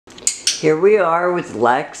Here we are with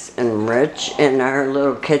Lex and Rich in our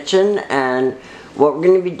little kitchen, and what we're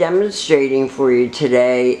going to be demonstrating for you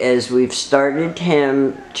today is we've started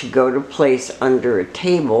him to go to place under a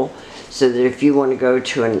table so that if you want to go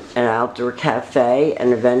to an outdoor cafe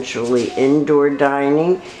and eventually indoor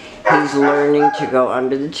dining, he's learning to go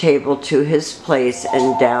under the table to his place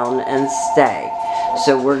and down and stay.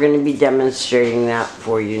 So we're going to be demonstrating that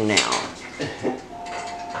for you now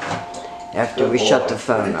after we shut the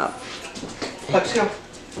phone up. Lex, go.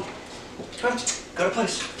 Come on, go to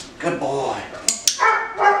place. Good boy.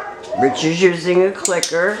 Rich is using a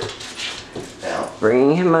clicker,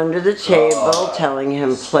 bringing him under the table, telling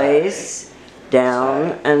him place,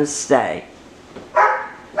 down, and stay.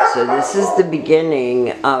 So this is the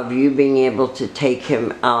beginning of you being able to take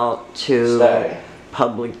him out to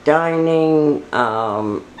public dining,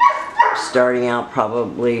 starting out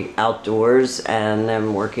probably outdoors and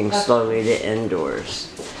then working slowly to indoors.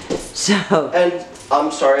 So, and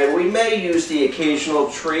I'm sorry, we may use the occasional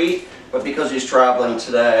treat, but because he's traveling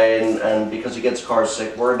today and because he gets car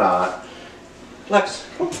sick, we're not. Lex,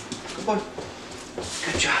 come on. Good boy.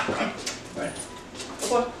 Good job. Come on. Right. Good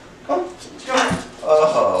boy. Come on. Let's go.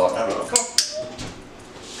 Oh, no. Come on.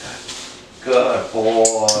 Good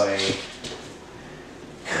boy.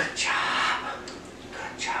 Good job.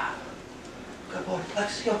 Good job. Good boy.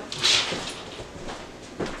 Lex, go.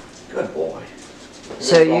 Good boy.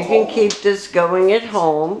 So you can keep this going at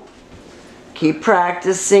home. Keep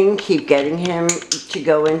practicing, keep getting him to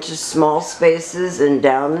go into small spaces and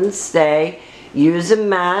down and stay. Use a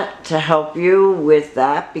mat to help you with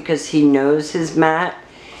that because he knows his mat.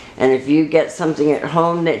 And if you get something at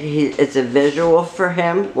home that it's a visual for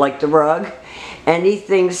him, like the rug,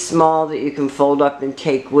 anything small that you can fold up and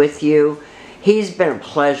take with you. He's been a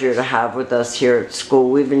pleasure to have with us here at school.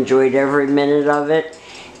 We've enjoyed every minute of it.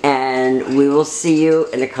 And we will see you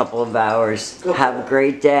in a couple of hours. Have a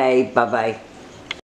great day. Bye-bye.